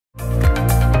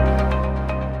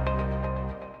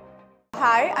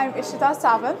Hi, I'm Ishita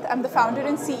Sawant. I'm the founder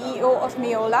and CEO of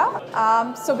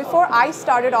Meolaa. So before I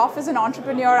started off as an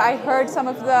entrepreneur, I heard some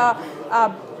of the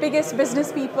biggest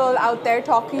business people out there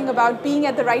talking about being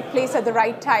at the right place at the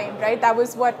right time, right? That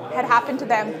was what had happened to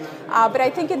them. But I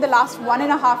think in the last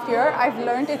 1.5 years, I've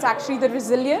learned it's actually the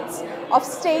resilience of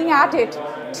staying at it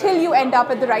till you end up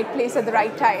at the right place at the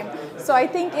right time. So I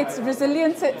think it's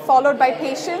resilience followed by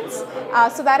patience,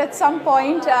 so that at some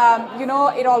point,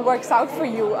 it all works out for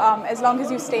you as long as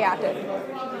you stay at it.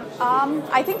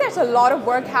 I think there's a lot of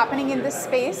work happening in this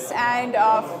space, and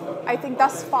I think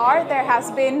thus far there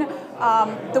has been,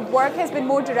 the work has been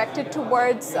more directed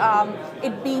towards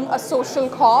it being a social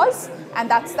cause,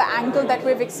 and that's the angle that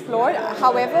we've explored.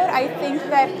 However, I think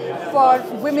that for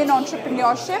women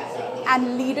entrepreneurship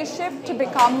and leadership to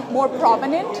become more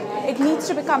prominent, it needs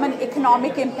to become an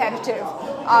economic imperative.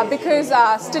 Because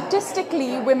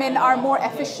statistically, women are more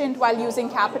efficient while using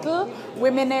capital,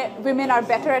 women are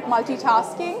better at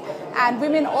multitasking, and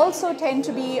women also tend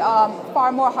to be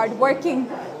far more hardworking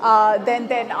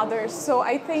than others. So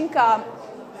I think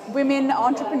women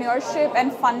entrepreneurship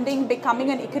and funding becoming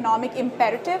an economic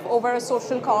imperative over a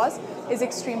social cause is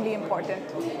extremely important.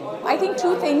 I think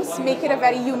two things make it a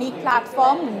very unique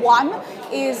platform. One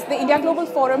is the India Global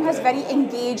Forum has very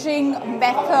engaging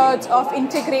methods of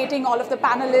integrating all of the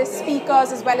panelists,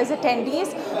 speakers, as well as attendees,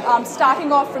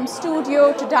 starting off from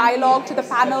studio to dialogue to the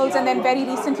panels, and then very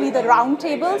recently the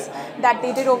roundtables that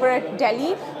they did over at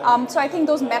Delhi. So I think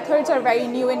those methods are very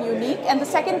new and unique. And the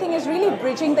second thing is really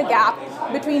bridging the gap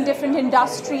between different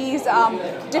industries,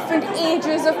 different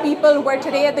ages of people. We're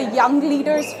today at the Young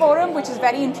Leaders Forum, which is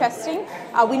very interesting.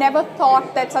 We never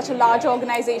thought that such a large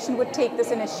organization would take this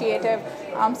initiative.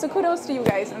 So kudos to you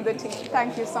guys and the team.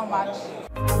 Thank you so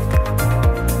much.